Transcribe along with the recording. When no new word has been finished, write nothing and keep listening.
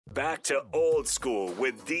Back to old school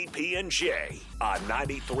with DP and J on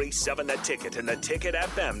 93.7 The Ticket and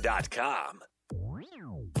theticketfm.com.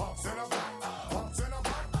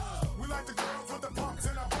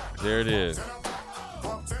 There it is.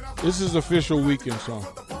 This is official weekend song.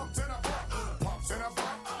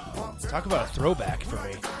 Talk about a throwback for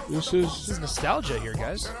me. This This is is nostalgia here,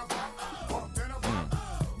 guys.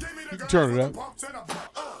 you can turn it up.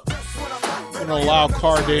 Gonna allow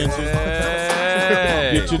car dancing.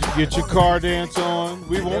 Hey. Get your car dance on.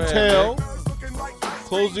 We won't tell.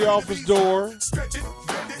 Close the office door.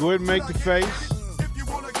 Go ahead and make the face.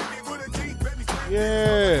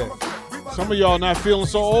 Yeah. Some of y'all not feeling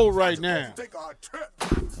so old right now.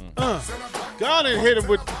 Go on and hit it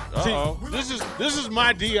with. See, this is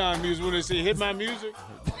my Dion music. When they say hit my music,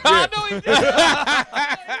 I know he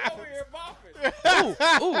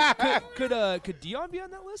did. Could Dion be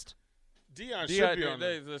on that list? Dion should be on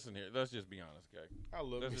there. Listen here. Let's just be honest, okay? I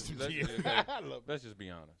love Let's Mr. just, Dion. I love let's just be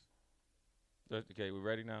honest. Okay, we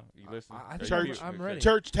ready now? You listening? I'm ready.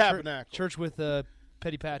 Church Tabernacle. Church with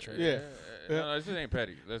Petty Patrick. Yeah. No, this ain't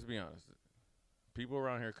petty. Let's be honest. People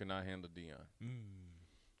around here could not handle Dion.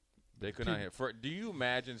 They could not handle. Do you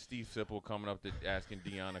imagine Steve Sipple coming up to asking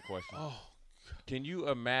Dion a question? Oh, can you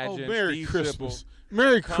imagine Merry Steve Christmas. Sipple?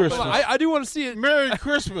 Merry Christmas. I do want to see it. Merry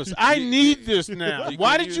Christmas. I need this now.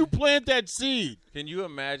 Why did you plant that seed? Can you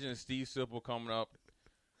imagine Steve Sipple coming up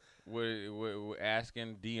with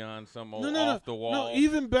asking Dion some old off the wall? No,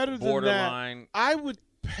 even better than borderline. that. I would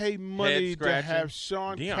pay money to have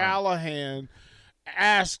Sean Dion. Callahan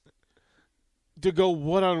ask to go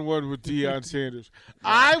one-on-one with Deion Sanders.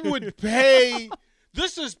 I would pay.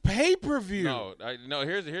 This is pay-per-view. No.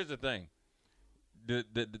 Here's the thing.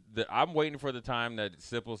 I'm waiting for the time that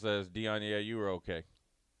Sipple says, Dion, yeah, you were okay.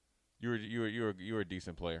 You were a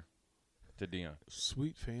decent player to Dion.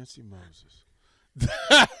 Sweet fancy Moses.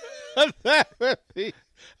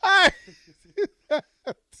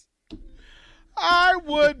 I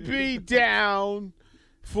would be down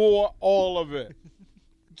for all of it.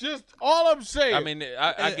 Just all I'm saying. I mean,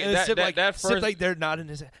 I get that first like they're not in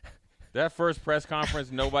his. That first press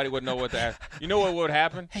conference, nobody would know what to ask. You know what would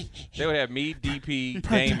happen? They would have me, DP,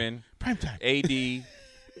 Damon, AD,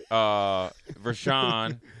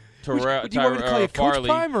 Vershawn, Terrell, Do you want me to call you Coach Farley,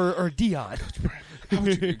 Prime or Dion?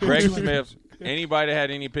 Greg Smith. Anybody that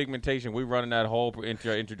had any pigmentation, we running that whole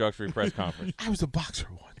introductory press conference. I was a boxer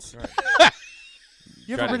once. Right.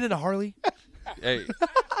 You ever ridden a Harley? Hey,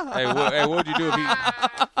 what would you do if he?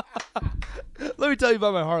 Let me tell you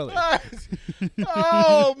about my Harley.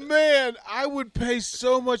 Oh man, I would pay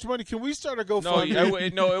so much money. Can we start a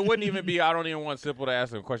GoFundMe? No, it wouldn't even be. I don't even want Sipple to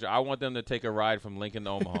ask them a question. I want them to take a ride from Lincoln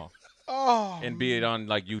to Omaha and be it on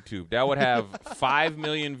like YouTube. That would have 5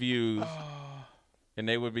 million views, and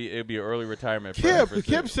it'd be an early retirement.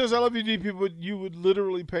 Kip says, "I love you, DP, but you would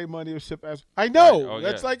literally pay money if Sip asked." I know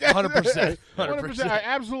that's like 100%. 100%. I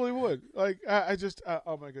absolutely would. Like I just,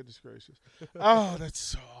 oh my goodness gracious. Oh,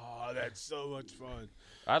 that's so much fun.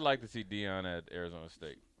 I'd like to see Dion at Arizona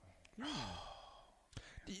State.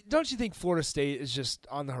 Don't you think Florida State is just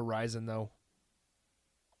on the horizon, though?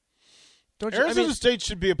 Arizona State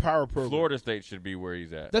should be a power program. Florida State should be where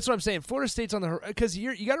he's at. That's what I'm saying. Florida State's on the horizon because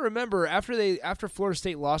you got to remember after Florida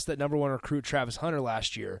State lost that number 1 recruit Travis Hunter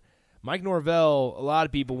last year, Mike Norvell. A lot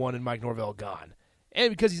of people wanted Mike Norvell gone,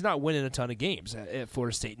 and because he's not winning a ton of games at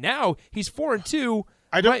Florida State. Now he's 4-2.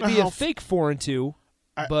 Might be a fake 4-2.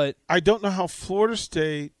 But I don't know how Florida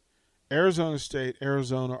State, Arizona State,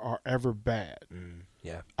 Arizona are ever bad.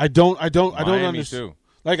 Yeah, I don't Miami understand. Too.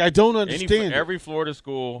 Like I don't understand. Every Florida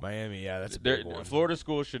school, Miami, yeah, that's a big one. Florida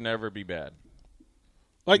school should never be bad.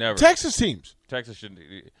 Like never. Texas teams. Texas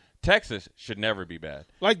should never be bad.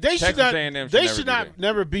 Like they Texas should not. A&M They should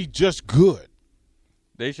never be just good.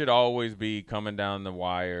 They should always be coming down the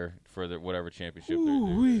wire for whatever championship. Oh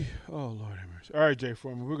Lord have mercy. All right, Jay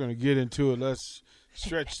Foreman, we're gonna get into it. Let's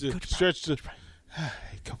stretch the.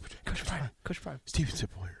 Hey, Coach Prime. Steven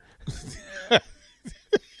Sipple here.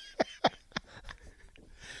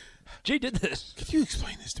 Jay did this. Can you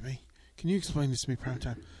explain this to me?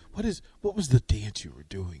 Primetime? What was the dance you were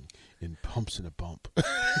doing in Pumps and a Bump?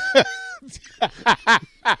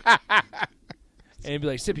 And he'd be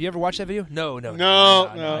like, Sip, you ever watch that video? No.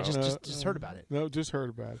 I just heard about it. No, just heard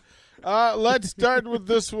about it. Let's start with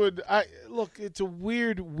this one. Look, it's a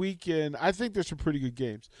weird weekend. I think there's some pretty good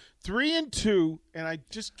games. 3-2, and I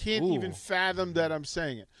just can't even fathom that I'm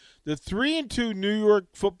saying it. The 3-2 New York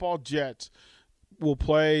Football Jets will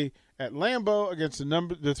play at Lambeau against the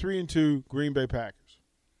 3-2 Green Bay Packers.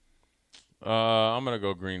 I'm gonna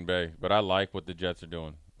go Green Bay, but I like what the Jets are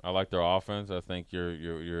doing. I like their offense. I think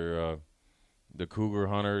you're The Cougar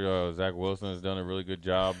hunter, Zach Wilson, has done a really good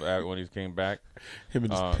job when he's came back. Him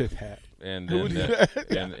and his pith hat.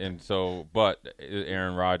 And so, but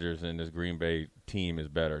Aaron Rodgers and this Green Bay team is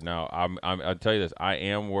better. Now, I'll tell you this: I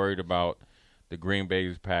am worried about the Green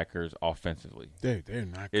Bay Packers offensively. They're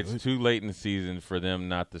not good. It's too late in the season for them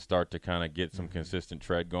not to start to kind of get some consistent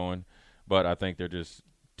tread going. But I think they're just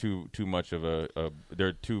too much of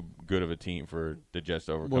they're too good of a team for the Jets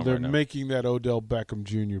to overcome. Well, they're right now. Making that Odell Beckham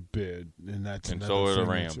Jr. bid, and so are the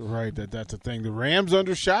Rams. Right, that's the thing. The Rams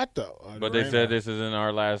undershot though. But they said this isn't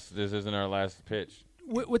our last pitch.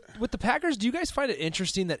 With the Packers, do you guys find it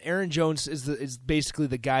interesting that Aaron Jones is basically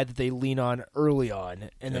the guy that they lean on early on,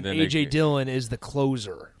 and then A.J. Dillon is the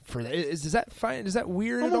closer for that? Is that fine? Is that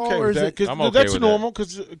weird at all? Or is it? I'm okay that's with normal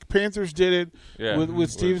because Panthers did it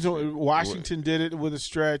with Stevens. Washington did it with a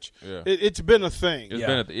stretch. Yeah. It's been a thing.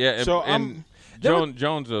 So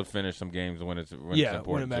Jones will finish some games when it's important.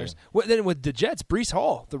 When it matters. Well, then with the Jets, Breece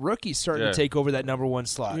Hall, the rookie's starting to take over that number one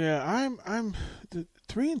slot. Yeah, I'm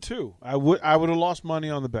 3-2. I would have lost money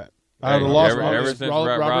on the bet. I would have lost ever since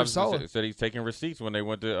Robert Saleh said he's taking receipts when they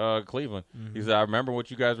went to Cleveland. Mm-hmm. He said, "I remember what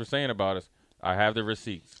you guys were saying about us. I have the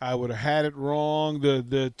receipts." I would have had it wrong.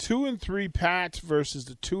 The 2-3 Pats versus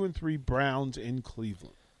the 2-3 Browns in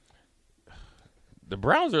Cleveland. The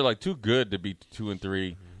Browns are like too good to be 2-3.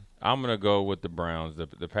 Mm-hmm. I'm gonna go with the Browns.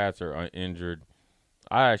 The Pats are injured.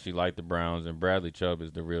 I actually like the Browns, and Bradley Chubb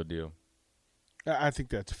is the real deal. I think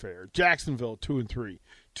that's fair. Jacksonville 2-3,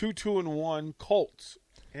 2-1 Colts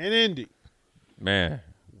and Indy. Man,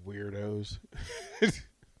 weirdos.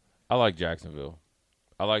 I like Jacksonville.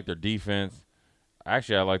 I like their defense.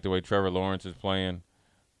 Actually, I like the way Trevor Lawrence is playing.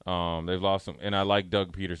 They've lost some, and I like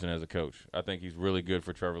Doug Peterson as a coach. I think he's really good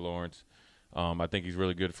for Trevor Lawrence. I think he's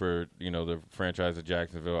really good for the franchise of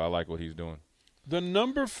Jacksonville. I like what he's doing. The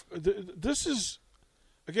number, this is.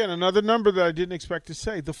 Again, another number that I didn't expect to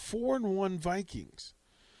say. The 4-1 Vikings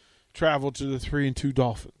travel to the 3-2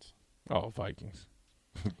 Dolphins. Oh, Vikings.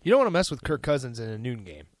 You don't want to mess with Kirk Cousins in a noon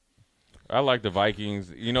game. I like the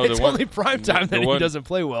Vikings. It's only prime time that he doesn't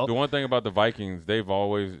play well. The one thing about the Vikings, they've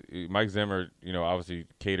always – Mike Zimmer, obviously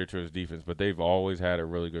catered to his defense, but they've always had a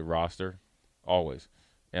really good roster, always.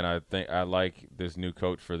 And I think I like this new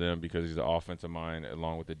coach for them because he's the offensive mind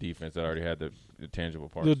along with the defense that already had the tangible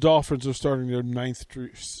parts. The Dolphins are starting their ninth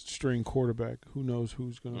string quarterback. Who knows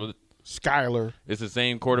who's going to – Skyler. It's the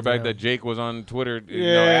same quarterback that Jake was on Twitter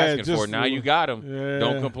asking for. Now you got him. Yeah.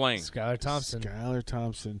 Don't complain. Skyler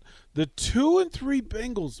Thompson. The 2-3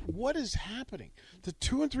 Bengals, what is happening? The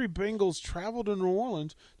 2-3 Bengals travel to New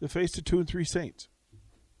Orleans to face the 2-3 Saints.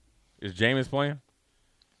 Is Jameis playing?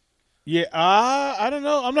 Yeah, I don't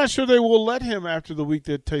know. I'm not sure they will let him after the week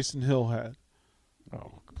that Taysom Hill had.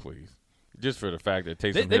 Oh, please. Just for the fact that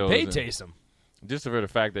Taysom Hill. They paid Taysom. Just for the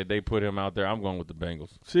fact that they put him out there, I'm going with the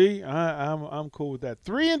Bengals. See, I'm cool with that.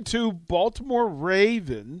 3-2 Baltimore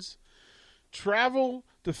Ravens travel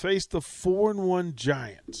to face the 4-1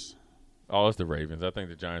 Giants. Oh, it's the Ravens. I think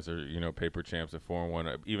the Giants are, paper champs at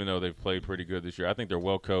 4-1, even though they've played pretty good this year. I think they're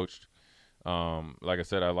well coached. Like I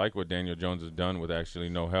said, I like what Daniel Jones has done with actually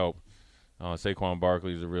no help. Saquon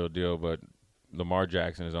Barkley is a real deal, but Lamar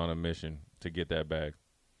Jackson is on a mission to get that bag.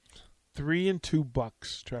 3-2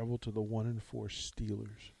 Bucks travel to the 1-4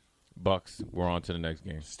 Steelers. Bucks, we're on to the next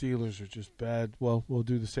game. Steelers are just bad. Well, we'll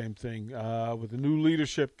do the same thing. With the new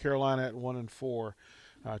leadership, Carolina at 1-4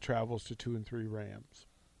 travels to 2-3 Rams.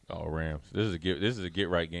 Oh, Rams! This is a get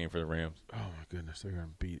right game for the Rams. Oh my goodness, they're going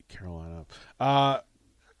to beat Carolina up.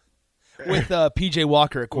 With P.J.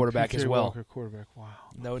 Walker at quarterback as well. Walker quarterback. Wow.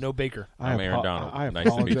 No Baker. I'm Aaron Donald.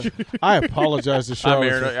 Nice to meet you. I apologize to Sean.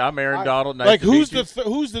 I'm Aaron Donald. Nice to meet you.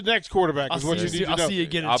 who's the next quarterback? Is what you need to know. I'll see you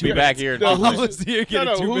again. I'll be back here. I'll see you again.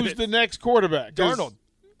 Who's the next quarterback? Darnold.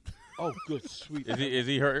 Oh, good, sweet. Is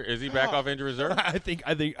he hurt? Is he back off injured reserve? I think.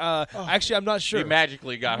 Actually, I'm not sure. He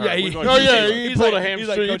magically got hurt. He pulled a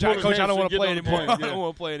hamstring. He's like, Coach, I don't want to play anymore. I don't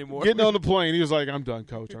want to play anymore. Getting on the plane, he was like, "I'm done,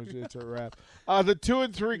 Coach. It's a wrap." The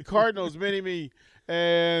 2-3 Cardinals, mini-me,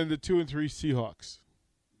 and the 2-3 Seahawks.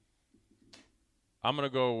 I'm gonna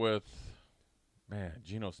go with,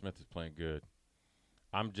 Geno Smith is playing good.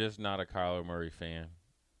 I'm just not a Kyler Murray fan,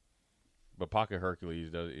 but Pocket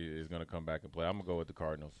Hercules is gonna come back and play. I'm gonna go with the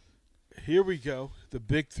Cardinals. Here we go, the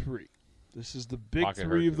big three. This is the big Pocket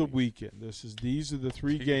three Hercules. of the weekend. These are the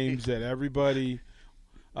three games that everybody.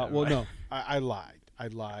 No, I lied. I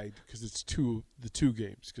lied because it's the two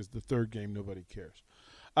games because the third game nobody cares.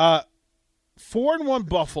 4-1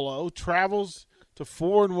 Buffalo travels to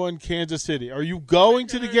 4-1 Kansas City. Are you going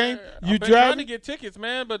to the game? I've been trying to get tickets,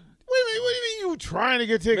 man, but. What do you mean you trying to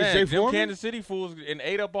get tickets? Man, them Kansas City fools and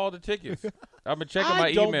ate up all the tickets. I've been checking my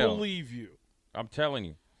email. I don't believe you. I'm telling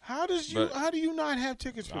you. How do you not have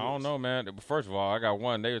tickets for I don't know, man. First of all, I got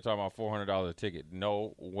one. They were talking about $400 a ticket.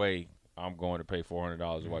 No way I'm going to pay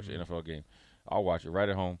 $400 to watch an NFL game. I'll watch it right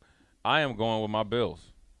at home. I am going with my Bills.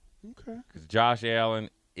 Okay. Because Josh Allen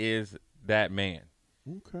is that man.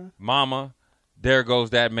 Okay. Mama, there goes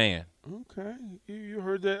that man. Okay. You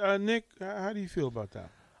heard that. Nick, how do you feel about that?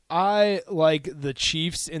 I like the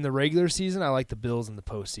Chiefs in the regular season. I like the Bills in the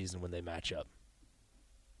postseason when they match up.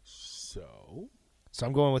 So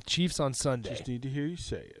I'm going with Chiefs on Sunday. Just need to hear you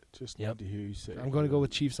say it. Need to hear you say it. I'm going to go with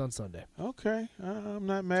Chiefs on Sunday. Okay. I'm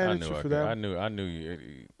not mad at you for that. I knew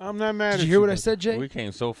you. I'm not mad at you. Did you hear what I said, Jay? We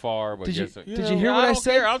came so far. But did you hear what I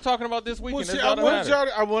said? Care. I'm talking about this weekend. Well, see,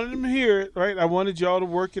 I wanted them to hear it, right? I wanted y'all to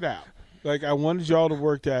work it out. I wanted y'all to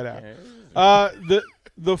work that out.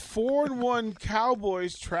 The 4-1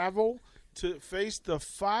 Cowboys travel to face the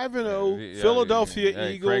 5-0 Philadelphia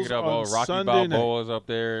Eagles crank it up. on Rocky Sunday Balboa's night. up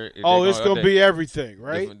there. It's going to be everything,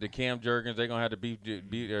 right? The Cam Jerkins, they're going to have to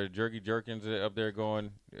beat Jerky Jerkins up there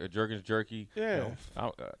going Jerkins Jerky. Yeah.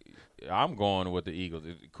 I'm going with the Eagles.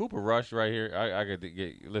 Cooper Rush right here. I got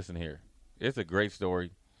to listen here. It's a great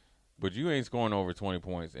story, but you ain't scoring over 20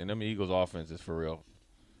 points, and them Eagles offense is for real.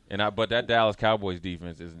 But that Dallas Cowboys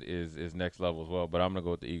defense is next level as well. But I'm gonna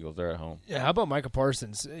go with the Eagles. They're at home. Yeah, how about Micah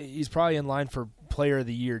Parsons? He's probably in line for Player of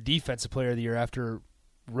the Year, Defensive Player of the Year after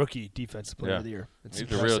Rookie Defensive Player of the Year. He's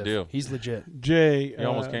the real deal. He's legit. Jay, he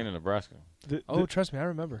almost came to Nebraska. Trust me, I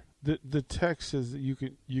remember. The text says that you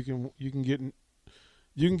can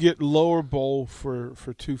get lower bowl for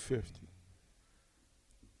 $250.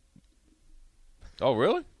 Oh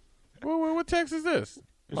really? What text is this?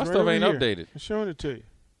 My It's stuff right ain't over here. updated. I'm showing it to you.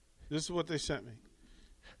 This is what they sent me.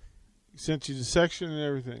 Sent you the section and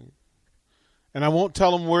everything. And I won't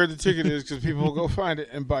tell them where the ticket is because people will go find it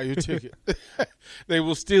and buy your ticket. They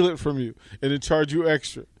will steal it from you and then charge you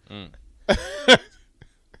extra.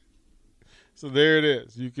 So there it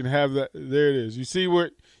is. You can have that. There it is. You see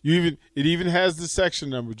where it even has the section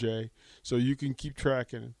number, Jay, so you can keep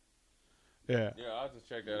tracking it. Yeah. Yeah, I'll just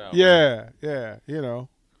check that out. Yeah.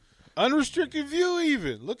 Unrestricted view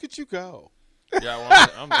even. Look at you go. Yeah,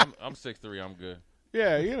 well, I'm 6'3". I'm good.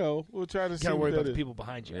 Yeah, we'll try to see. Gotta worry what about that the people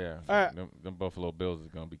behind you. Yeah, them Buffalo Bills is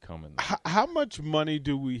gonna be coming. How much money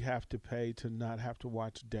do we have to pay to not have to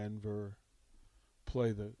watch Denver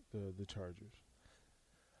play the Chargers?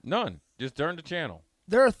 None. Just turn the channel.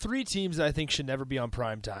 There are 3 teams that I think should never be on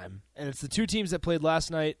prime time, and it's the 2 teams that played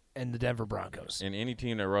last night and the Denver Broncos. And any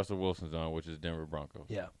team that Russell Wilson's on, which is Denver Broncos.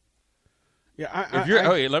 Yeah.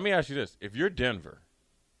 Yeah. Let me ask you this: if you're Denver,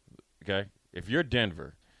 okay,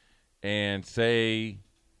 and say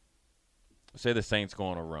the Saints go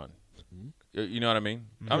on a run, you know what I mean?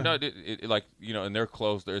 Yeah. I'm not and they're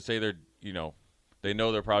close. They they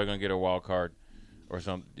know they're probably going to get a wild card or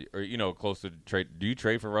something, or close to trade. Do you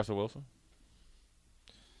trade for Russell Wilson?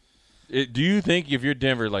 Do you think if you're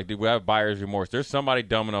Denver, do we have buyer's remorse? There's somebody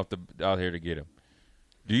dumb enough out here to get him.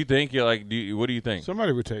 Do you think you're what do you think?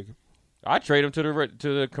 Somebody would take him. I'd trade him to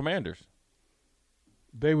the Commanders.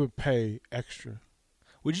 They would pay extra.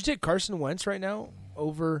 Would you take Carson Wentz right now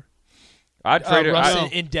over I'd trade Russell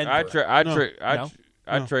in Denver?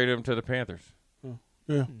 I'd trade him to the Panthers.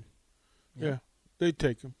 Yeah. They'd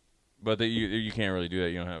take him. But you can't really do that.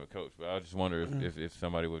 You don't have a coach. But I just wonder if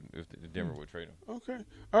somebody would, if Denver would trade him. Okay.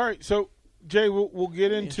 All right. So Jay, we'll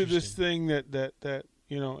get into this thing that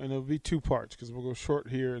and it'll be 2 parts because we'll go short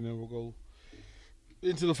here and then we'll go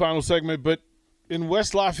into the final segment. But in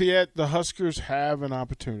West Lafayette, the Huskers have an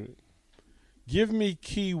opportunity. Give me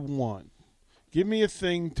key 1. Give me a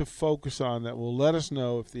thing to focus on that will let us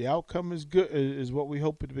know if the outcome is good, is what we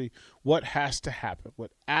hope it to be. What has to happen?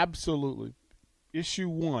 What absolutely issue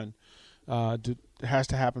 1 has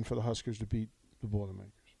to happen for the Huskers to beat the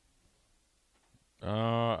Boilermakers?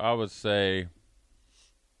 I would say.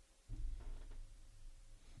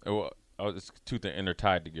 It's 2 things, and they're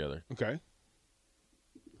tied together. Okay.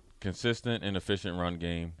 Consistent and efficient run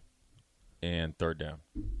game, and third down.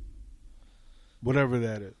 Whatever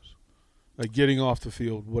that is, getting off the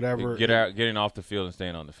field, whatever. Getting off the field and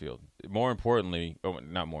staying on the field. More importantly,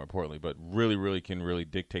 not more importantly, but really can really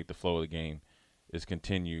dictate the flow of the game is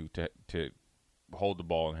continue to hold the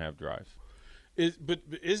ball and have drives. But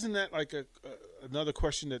isn't that another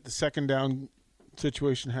question that the second down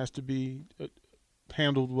situation has to be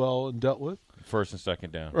handled well and dealt with? First and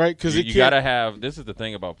second down, right? Because you got to have. This is the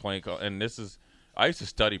thing about playing call, and this is. I used to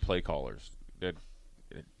study play callers. That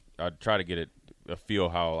I'd try to get a feel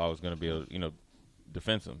how I was going to be able to,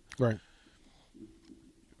 defense them. Right.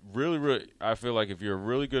 Really, I feel like if you're a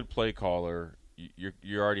really good play caller,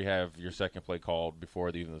 you already have your second play called before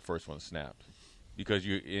even the first one snapped. because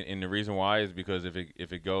and the reason why is because if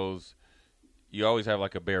it goes, you always have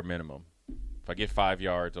like a bare minimum. If I get 5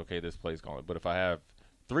 yards, okay, this play's going. But if I have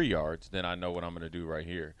 3 yards, then I know what I'm going to do right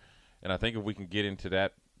here. And I think if we can get into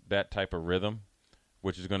that type of rhythm,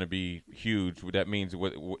 which is going to be huge, that means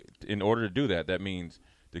in order to do that, that means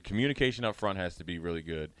the communication up front has to be really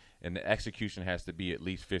good, and the execution has to be at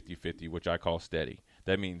least 50-50, which I call steady.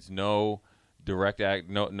 That means no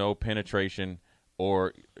no penetration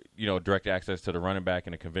or direct access to the running back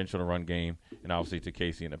in a conventional run game, and obviously to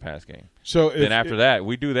Casey in the pass game. So then after that,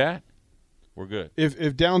 we do that, we're good.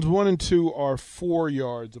 If downs 1 and 2 are 4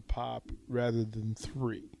 yards a pop rather than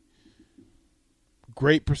 3,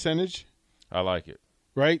 great percentage. I like it.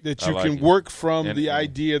 Right? That you can work from the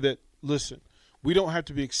idea that, listen, we don't have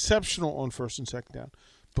to be exceptional on first and second down,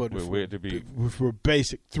 but if we're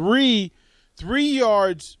basic. 3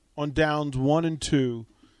 yards on downs 1 and 2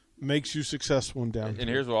 makes you successful in down 3. And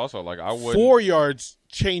here's what also, like, 4 yards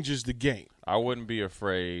changes the game. I wouldn't be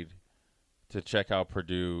afraid to check how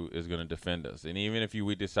Purdue is going to defend us. And even if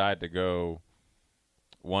we decide to go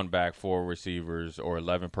 1 back, 4 receivers, or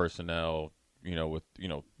 11 personnel, with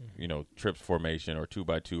trips formation or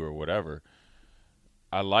 2x2 or whatever.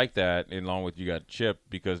 I like that, along with you got Chip,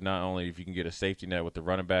 because not only if you can get a safety net with the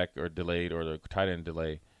running back or delayed or the tight end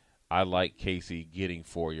delay, I like Casey getting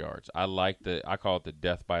 4 yards. I call it the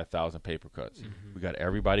death by 1,000 paper cuts. Mm-hmm. We got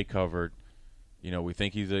everybody covered. We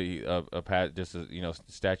think he's a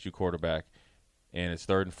statue quarterback, and it's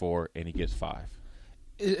 3rd and 4, and he gets 5.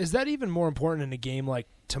 Is that even more important in a game like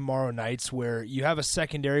tomorrow night's, where you have a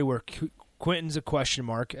secondary where Quentin's a question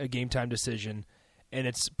mark, a game-time decision, and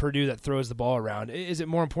it's Purdue that throws the ball around? Is it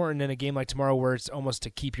more important in a game like tomorrow where it's almost to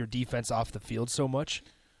keep your defense off the field so much?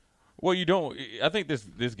 Well, you don't. I think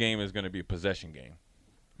this game is going to be a possession game,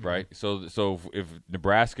 right? Mm-hmm. So if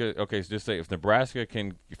Nebraska, so just say if Nebraska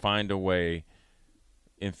can find a way,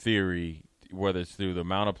 in theory, whether it's through the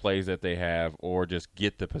amount of plays that they have or just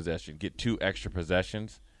get the possession, get 2 extra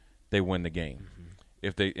possessions, they win the game. Mm-hmm.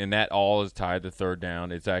 And that all is tied to 3rd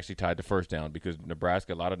down. It's actually tied to 1st down, because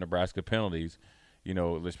a lot of Nebraska penalties,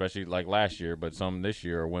 especially like last year, but some this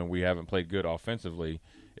year, when we haven't played good offensively,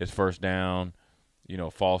 it's 1st down,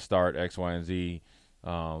 false start, X, Y, and Z,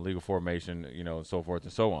 legal formation, and so forth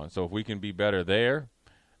and so on. So if we can be better there,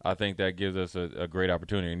 I think that gives us a great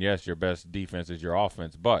opportunity. And yes, your best defense is your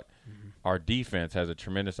offense, but our defense has a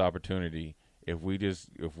tremendous opportunity if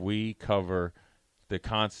we cover the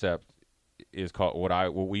concept. Is called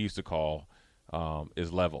what we used to call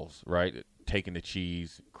is levels, right? Taking the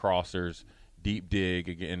cheese, crossers, deep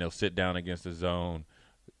dig, and they'll sit down against the zone,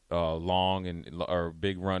 long or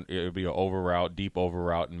big run. It'll be an over route, deep over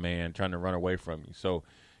route, and man trying to run away from you. So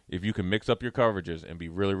if you can mix up your coverages and be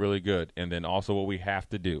really, really good, and then also what we have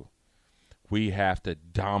to do, we have to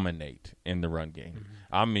dominate in the run game. Mm-hmm.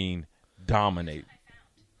 I mean, dominate.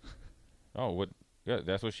 Oh, what? Yeah,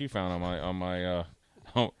 that's what she found on my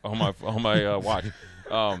watch.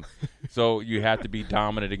 So you have to be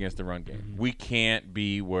dominant against the run game. We can't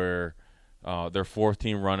be where their 4th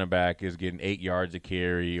team running back is getting 8 yards a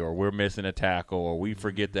carry, or we're missing a tackle, or we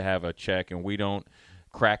forget to have a check and we don't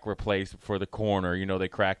crack replace for the corner. They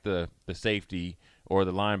crack the safety or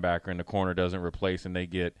the linebacker and the corner doesn't replace, and they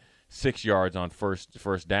get 6 yards on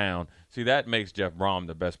first down. See, that makes Jeff Brom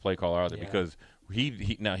the best play caller out there, because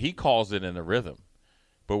he calls it in the rhythm.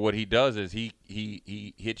 But what he does is he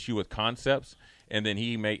hits you with concepts, and then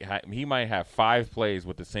he might have 5 plays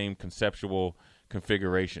with the same conceptual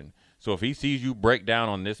configuration. So if he sees you break down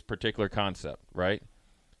on this particular concept, right,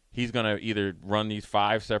 he's going to either run these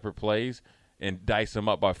 5 separate plays and dice them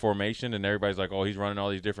up by formation, and everybody's like, oh, he's running all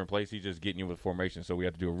these different plays. He's just getting you with formation. So we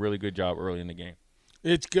have to do a really good job early in the game.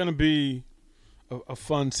 It's going to be a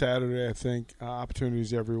fun Saturday, I think.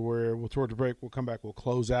 Opportunities everywhere. We'll toward the break. We'll come back. We'll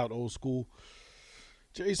close out Old School.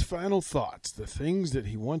 Jay's final thoughts, the things that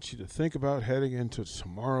he wants you to think about heading into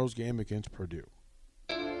tomorrow's game against Purdue.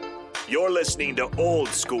 You're listening to Old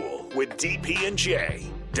School with DP and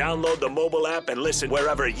J. Download the mobile app and listen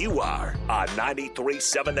wherever you are on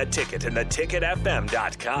 93.7 The Ticket and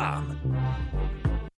theticketfm.com.